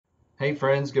Hey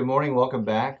friends, good morning. Welcome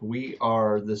back.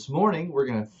 This morning, we're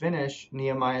going to finish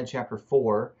Nehemiah chapter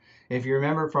 4. If you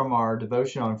remember from our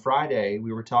devotion on Friday,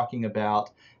 we were talking about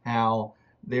how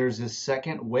there's this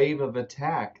second wave of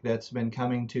attack that's been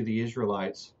coming to the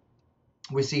Israelites.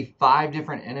 We see 5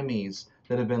 different enemies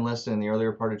that have been listed in the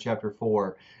earlier part of chapter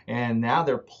 4, and now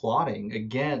they're plotting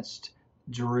against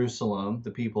Jerusalem, the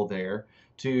people there,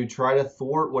 to try to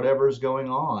thwart whatever is going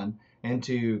on and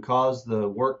to cause the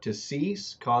work to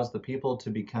cease, cause the people to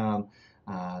become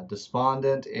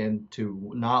despondent and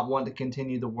to not want to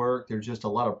continue the work. There's just a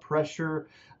lot of pressure,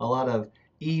 a lot of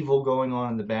evil going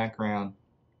on in the background.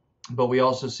 But we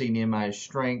also see Nehemiah's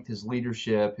strength, his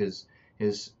leadership, his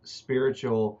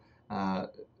spiritual,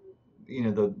 the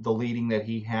leading that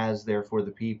he has there for the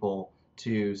people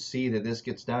to see that this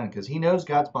gets done, because he knows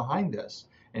God's behind this,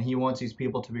 and he wants these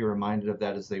people to be reminded of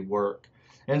that as they work.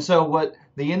 And so what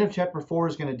the end of chapter 4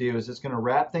 is going to do is it's going to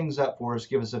wrap things up for us,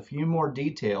 give us a few more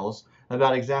details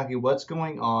about exactly what's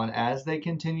going on as they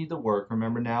continue the work.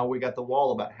 Remember, now we got the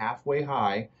wall about halfway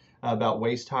high, about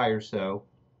waist high or so.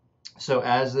 So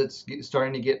as it's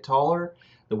starting to get taller,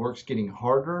 the work's getting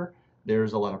harder.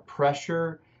 There's a lot of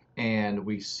pressure, and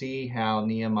we see how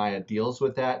Nehemiah deals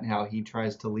with that and how he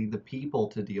tries to lead the people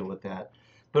to deal with that.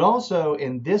 But also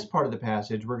in this part of the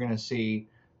passage, we're going to see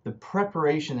the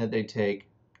preparation that they take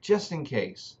just in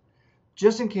case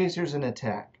there's an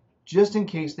attack, just in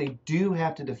case they do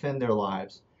have to defend their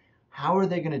lives. How are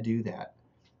they going to do that?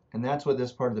 And that's what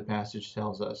this part of the passage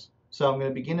tells us. So I'm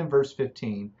going to begin in verse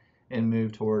 15 and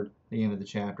move toward the end of the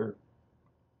chapter.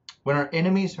 When our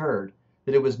enemies heard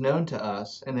that it was known to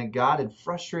us and that God had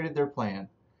frustrated their plan,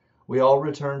 we all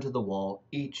returned to the wall,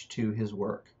 each to his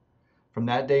work. From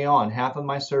that day on, half of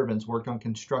my servants worked on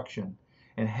construction,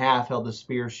 and half held the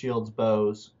spears, shields,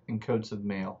 bows, and coats of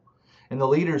mail. And the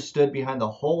leaders stood behind the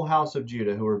whole house of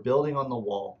Judah who were building on the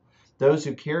wall. Those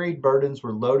who carried burdens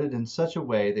were loaded in such a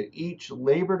way that each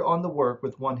labored on the work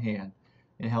with one hand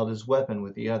and held his weapon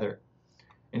with the other.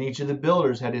 And each of the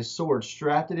builders had his sword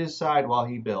strapped at his side while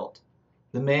he built.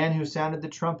 The man who sounded the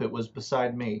trumpet was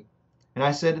beside me. And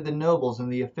I said to the nobles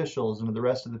and the officials and to the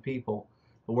rest of the people,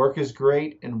 the work is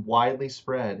great and widely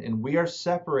spread, and we are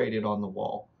separated on the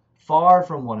wall, far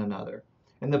from one another.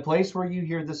 In the place where you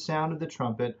hear the sound of the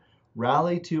trumpet,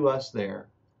 rally to us there.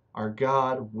 Our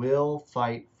God will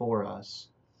fight for us.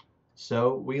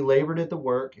 So we labored at the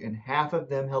work, and half of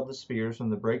them held the spears from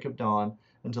the break of dawn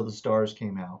until the stars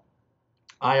came out.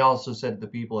 I also said to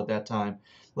the people at that time,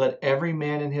 let every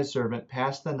man and his servant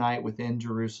pass the night within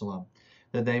Jerusalem,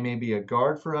 that they may be a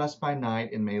guard for us by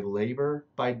night and may labor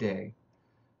by day.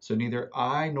 So neither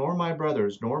I nor my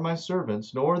brothers nor my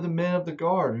servants nor the men of the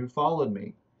guard who followed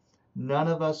me, none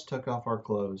of us took off our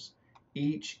clothes.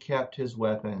 Each kept his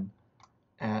weapon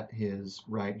at his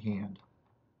right hand.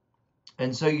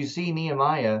 And so you see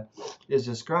Nehemiah is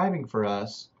describing for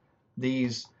us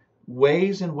these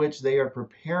ways in which they are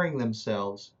preparing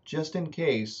themselves just in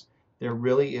case there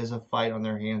really is a fight on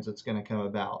their hands that's going to come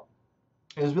about.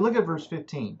 As we look at verse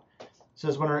 15, it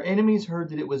says, when our enemies heard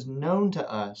that it was known to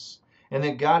us and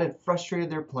that God had frustrated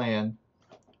their plan,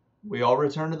 we all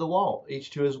returned to the wall,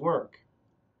 each to his work.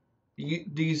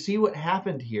 Do you see what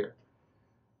happened here?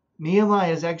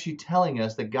 Nehemiah is actually telling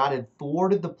us that God had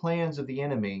thwarted the plans of the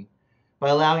enemy by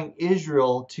allowing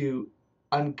Israel to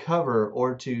uncover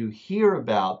or to hear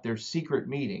about their secret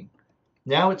meeting.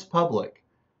 Now it's public.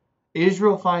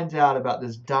 Israel finds out about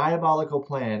this diabolical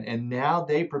plan, and now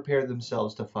they prepare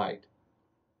themselves to fight.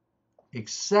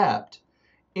 Except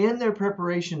in their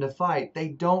preparation to fight, they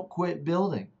don't quit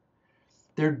building.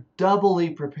 They're doubly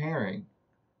preparing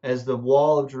as the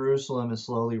wall of Jerusalem is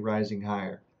slowly rising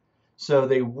higher. So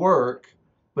they work,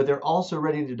 but they're also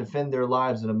ready to defend their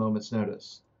lives at a moment's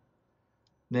notice.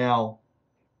 Now,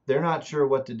 they're not sure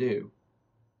what to do.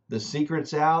 The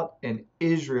secret's out, and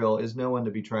Israel is no one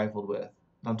to be trifled with.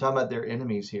 I'm talking about their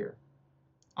enemies here.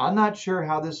 I'm not sure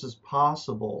how this is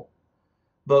possible,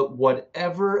 but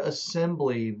whatever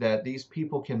assembly that these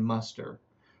people can muster,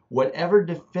 whatever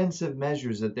defensive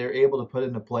measures that they're able to put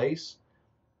into place,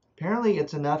 apparently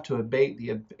it's enough to abate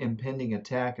the impending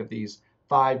attack of these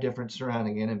 5 different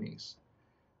surrounding enemies.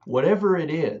 Whatever it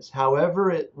is,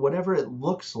 whatever it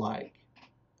looks like,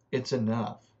 it's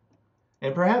enough.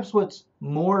 And perhaps what's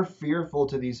more fearful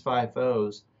to these 5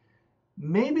 foes,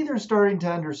 maybe they're starting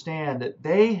to understand that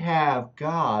they have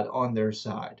God on their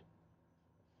side.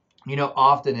 You know,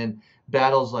 often in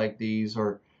battles like these,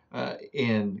 or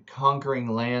in conquering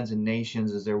lands and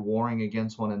nations as they're warring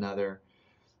against one another,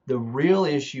 the real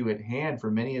issue at hand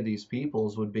for many of these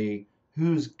peoples would be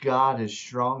whose God is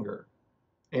stronger.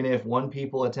 And if one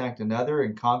people attacked another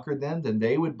and conquered them, then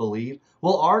they would believe,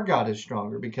 well, our God is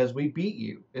stronger because we beat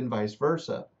you, and vice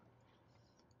versa.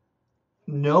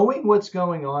 Knowing what's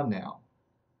going on now,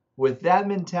 with that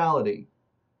mentality,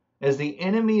 as the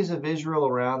enemies of Israel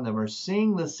around them are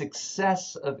seeing the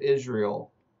success of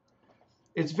Israel,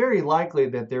 it's very likely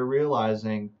that they're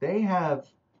realizing they have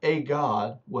a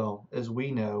God, well, as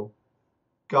we know,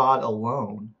 God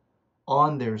alone,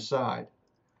 on their side.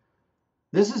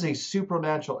 This is a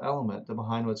supernatural element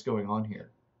behind what's going on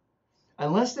here.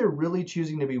 Unless they're really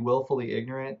choosing to be willfully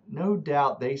ignorant, no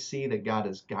doubt they see that God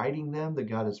is guiding them, that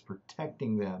God is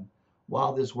protecting them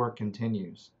while this work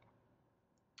continues.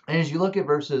 And as you look at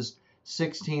verses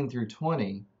 16 through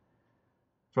 20,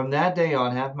 from that day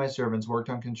on, half my servants worked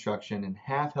on construction, and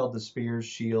half held the spears,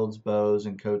 shields, bows,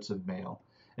 and coats of mail.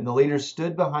 And the leaders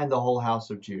stood behind the whole house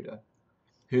of Judah,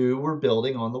 who were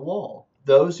building on the wall.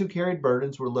 Those who carried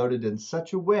burdens were loaded in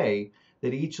such a way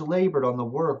that each labored on the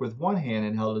work with one hand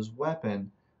and held his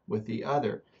weapon with the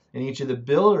other. And each of the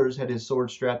builders had his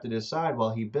sword strapped at his side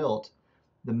while he built.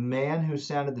 The man who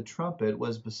sounded the trumpet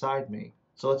was beside me.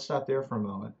 So let's stop there for a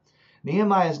moment.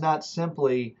 Nehemiah is not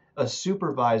simply a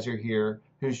supervisor here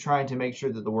who's trying to make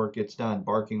sure that the work gets done,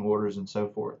 barking orders and so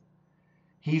forth.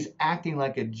 He's acting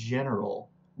like a general,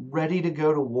 ready to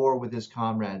go to war with his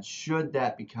comrades, should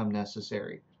that become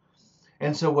necessary.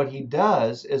 And so what he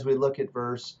does, as we look at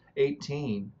verse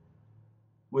 18,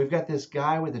 we've got this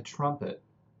guy with a trumpet.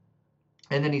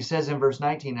 And then he says in verse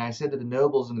 19, I said to the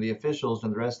nobles and to the officials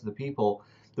and the rest of the people,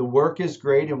 the work is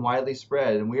great and widely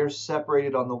spread, and we are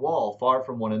separated on the wall, far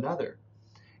from one another.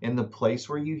 In the place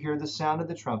where you hear the sound of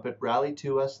the trumpet, rally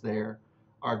to us there.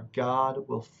 Our God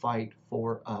will fight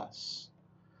for us.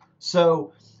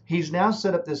 So he's now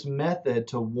set up this method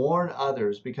to warn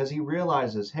others because he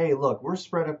realizes, hey, look, we're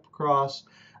spread across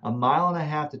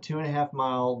 1.5 to 2.5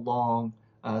 mile long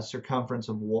circumference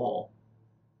of wall.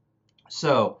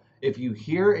 So if you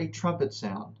hear a trumpet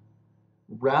sound,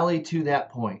 rally to that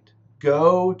point.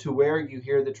 Go to where you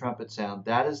hear the trumpet sound.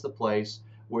 That is the place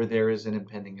where there is an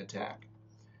impending attack.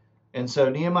 And so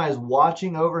Nehemiah is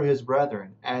watching over his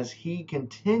brethren as he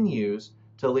continues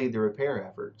to lead the repair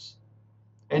efforts.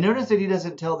 And notice that he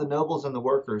doesn't tell the nobles and the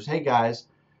workers, hey guys,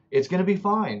 it's going to be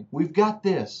fine. We've got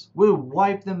this. We'll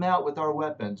wipe them out with our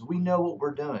weapons. We know what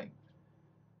we're doing.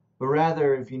 But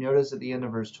rather, if you notice at the end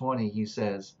of verse 20, he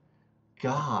says,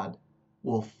 God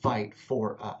will fight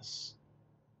for us.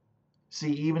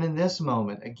 See, even in this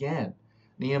moment, again,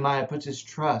 Nehemiah puts his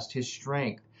trust, his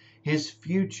strength, his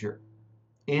future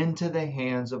into the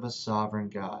hands of a sovereign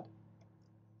God.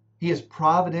 He has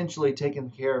providentially taken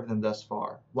care of them thus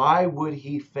far. Why would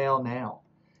he fail now?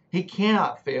 He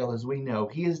cannot fail, as we know.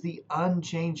 He is the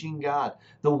unchanging God,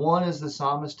 the one, as the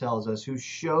psalmist tells us, who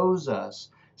shows us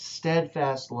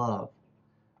steadfast love.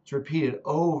 It's repeated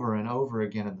over and over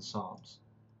again in the Psalms.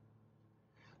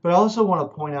 But I also want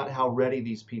to point out how ready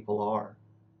these people are.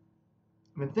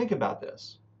 I mean, think about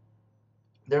this.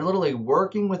 They're literally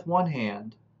working with one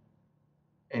hand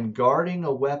and guarding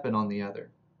a weapon on the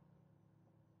other.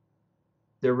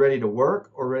 They're ready to work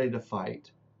or ready to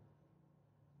fight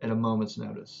at a moment's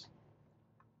notice.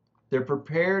 They're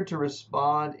prepared to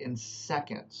respond in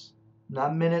seconds,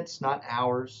 not minutes, not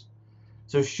hours.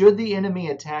 So should the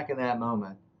enemy attack in that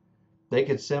moment, they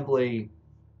could simply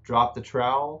drop the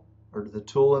trowel or the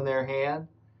tool in their hand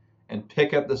and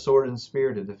pick up the sword and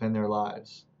spear to defend their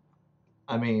lives.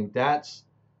 I mean, that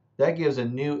gives a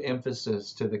new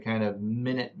emphasis to the kind of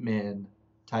Minutemen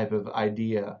type of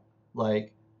idea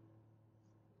like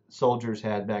soldiers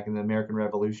had back in the American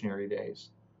Revolutionary days.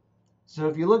 So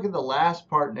if you look at the last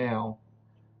part now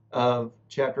of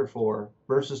chapter 4,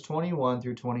 verses 21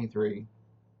 through 23,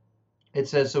 it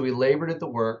says, so we labored at the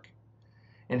work,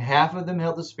 and half of them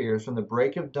held the spears from the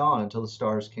break of dawn until the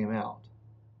stars came out.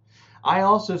 I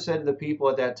also said to the people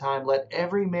at that time, let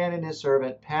every man and his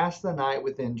servant pass the night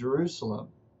within Jerusalem,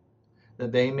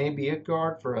 that they may be a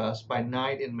guard for us by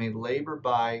night and may labor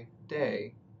by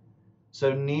day.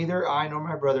 So neither I nor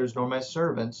my brothers nor my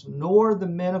servants nor the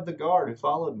men of the guard who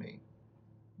followed me,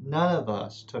 none of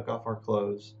us took off our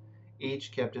clothes.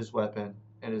 Each kept his weapon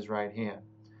at his right hand.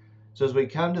 So as we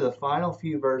come to the final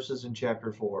few verses in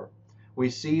chapter 4, we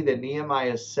see that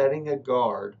Nehemiah is setting a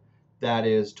guard that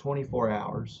is 24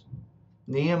 hours.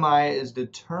 Nehemiah is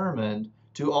determined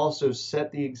to also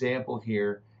set the example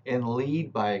here and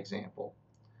lead by example.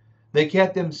 They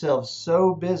kept themselves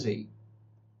so busy,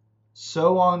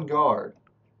 so on guard,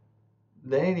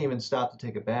 they didn't even stop to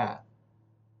take a bath.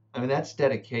 I mean, that's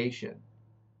dedication.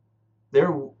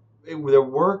 They're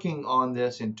working on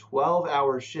this in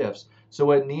 12-hour shifts. So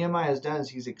what Nehemiah has done is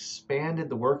he's expanded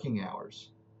the working hours.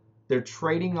 They're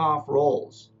trading off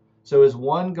roles. So as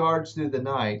one guards through the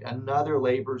night, another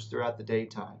labors throughout the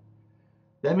daytime.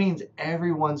 That means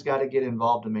everyone's got to get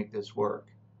involved to make this work.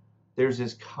 There's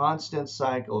this constant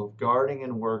cycle of guarding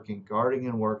and working, guarding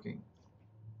and working.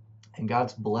 And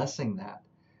God's blessing that,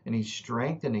 and He's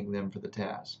strengthening them for the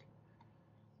task.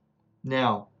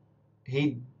 Now,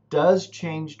 He does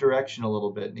change direction a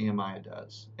little bit, Nehemiah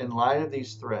does, in light of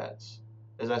these threats.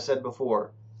 As I said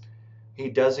before, He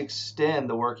does extend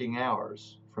the working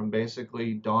hours from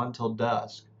basically dawn till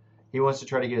dusk. He wants to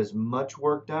try to get as much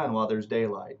work done while there's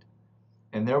daylight.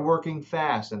 And they're working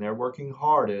fast and they're working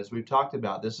hard. As we've talked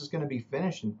about, this is going to be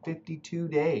finished in 52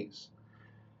 days.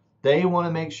 They want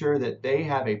to make sure that they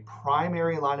have a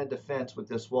primary line of defense with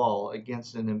this wall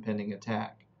against an impending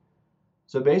attack.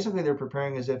 So basically they're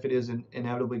preparing as if it is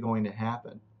inevitably going to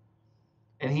happen.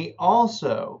 And he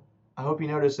also, I hope you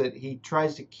notice that he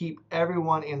tries to keep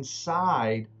everyone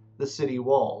inside the city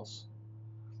walls.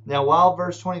 Now, while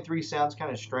verse 23 sounds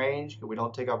kind of strange, because we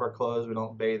don't take off our clothes, we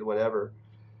don't bathe, whatever,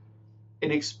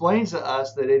 it explains to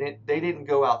us that they didn't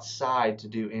go outside to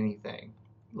do anything.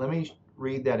 Let me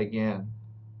read that again.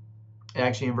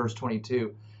 Actually, in verse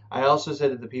 22, I also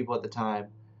said to the people at the time,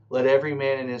 let every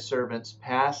man and his servants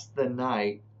pass the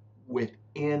night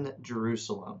within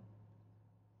Jerusalem.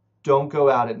 Don't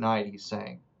go out at night, he's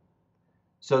saying,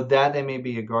 so that they may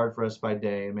be a guard for us by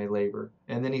day and may labor.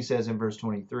 And then he says in verse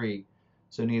 23,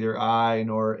 so neither I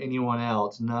nor anyone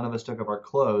else, none of us took off our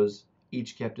clothes,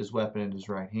 each kept his weapon in his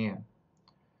right hand.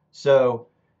 So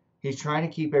he's trying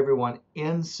to keep everyone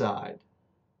inside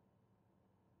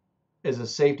as a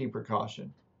safety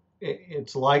precaution.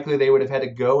 It's likely they would have had to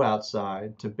go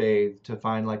outside to bathe, to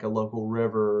find like a local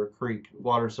river or creek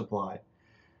water supply.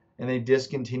 And they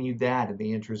discontinued that in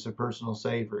the interest of personal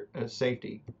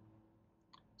safety.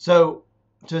 So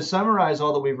to summarize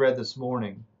all that we've read this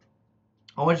morning,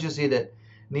 I want you to see that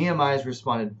Nehemiah has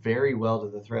responded very well to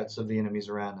the threats of the enemies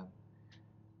around him.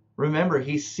 Remember,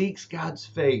 he seeks God's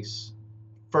face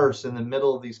first in the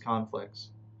middle of these conflicts.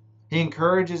 He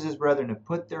encourages his brethren to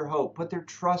put their hope, put their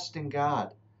trust in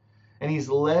God. And he's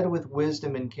led with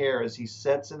wisdom and care as he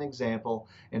sets an example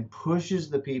and pushes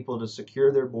the people to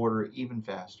secure their border even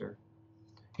faster.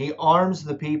 He arms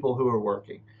the people who are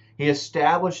working. He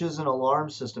establishes an alarm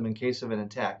system in case of an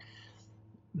attack.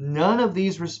 None of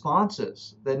these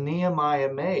responses that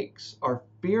Nehemiah makes are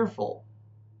fearful.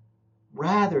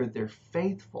 Rather, they're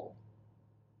faithful.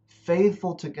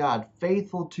 Faithful to God,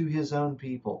 faithful to his own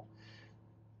people.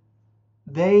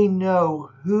 They know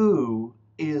who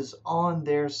is on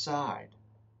their side.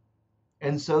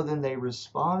 And so then they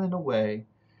respond in a way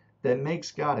that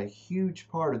makes God a huge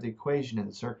part of the equation in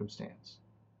the circumstance.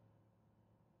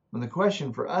 And the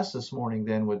question for us this morning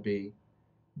then would be,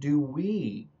 do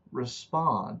we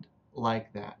respond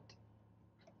like that?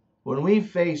 When we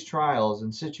face trials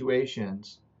and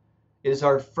situations, it is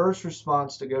our first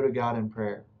response to go to God in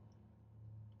prayer.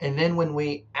 And then when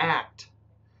we act,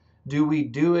 do we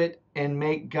do it and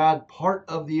make God part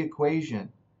of the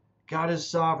equation? God is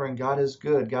sovereign, God is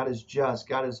good, God is just,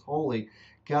 God is holy,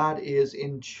 God is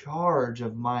in charge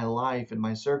of my life and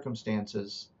my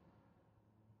circumstances.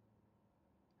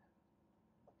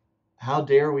 How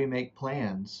dare we make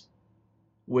plans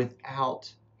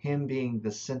without him being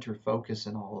the center focus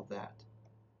in all of that?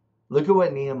 Look at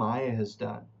what Nehemiah has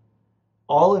done.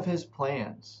 All of his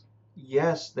plans,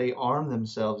 yes, they arm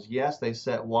themselves, yes, they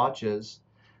set watches,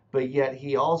 but yet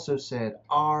he also said,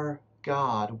 our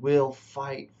God will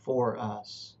fight for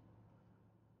us.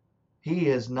 He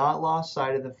has not lost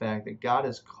sight of the fact that God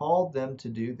has called them to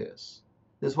do this.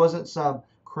 This wasn't some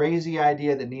crazy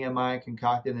idea that Nehemiah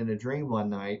concocted in a dream one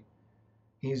night.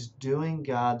 He's doing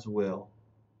God's will.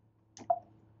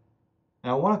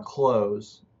 Now, I want to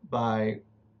close by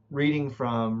reading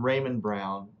from Raymond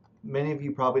Brown. Many of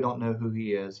you probably don't know who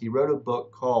he is. He wrote a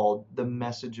book called The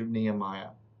Message of Nehemiah.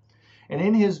 And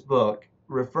in his book,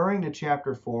 referring to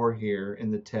chapter 4 here in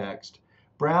the text,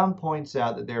 Brown points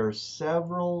out that there are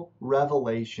several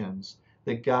revelations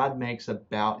that God makes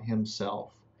about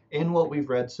himself in what we've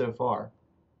read so far.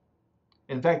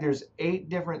 In fact, there's 8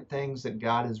 different things that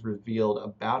God has revealed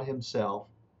about himself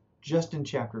just in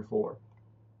chapter 4.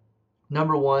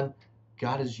 Number 1,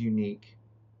 God is unique.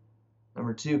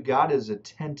 Number 2, God is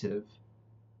attentive.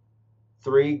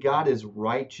 3, God is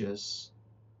righteous.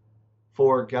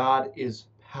 4, God is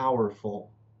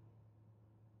powerful.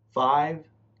 5,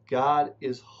 God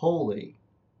is holy.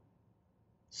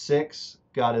 6,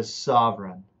 God is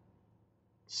sovereign.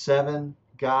 7,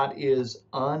 God is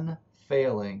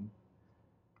unfailing.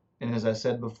 And as I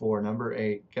said before, number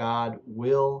 8, God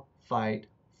will fight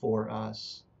for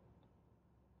us.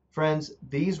 Friends,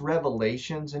 these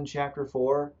revelations in chapter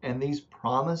 4 and these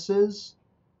promises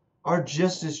are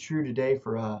just as true today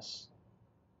for us.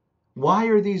 Why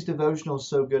are these devotionals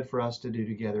so good for us to do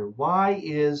together? Why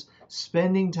is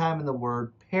spending time in the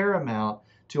Word paramount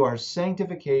to our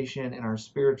sanctification and our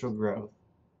spiritual growth?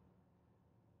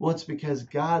 Well, it's because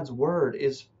God's Word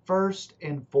is first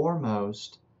and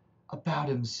foremost about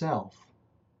Himself.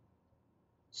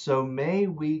 So may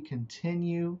we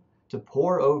continue to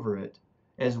pore over it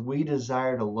as we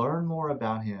desire to learn more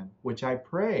about Him, which I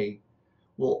pray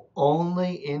will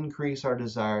only increase our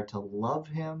desire to love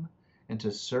Him and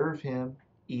to serve Him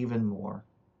even more.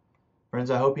 Friends,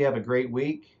 I hope you have a great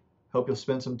week. Hope you'll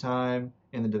spend some time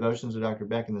in the devotions of Dr.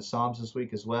 Beck and the Psalms this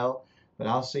week as well. But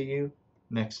I'll see you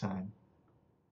next time.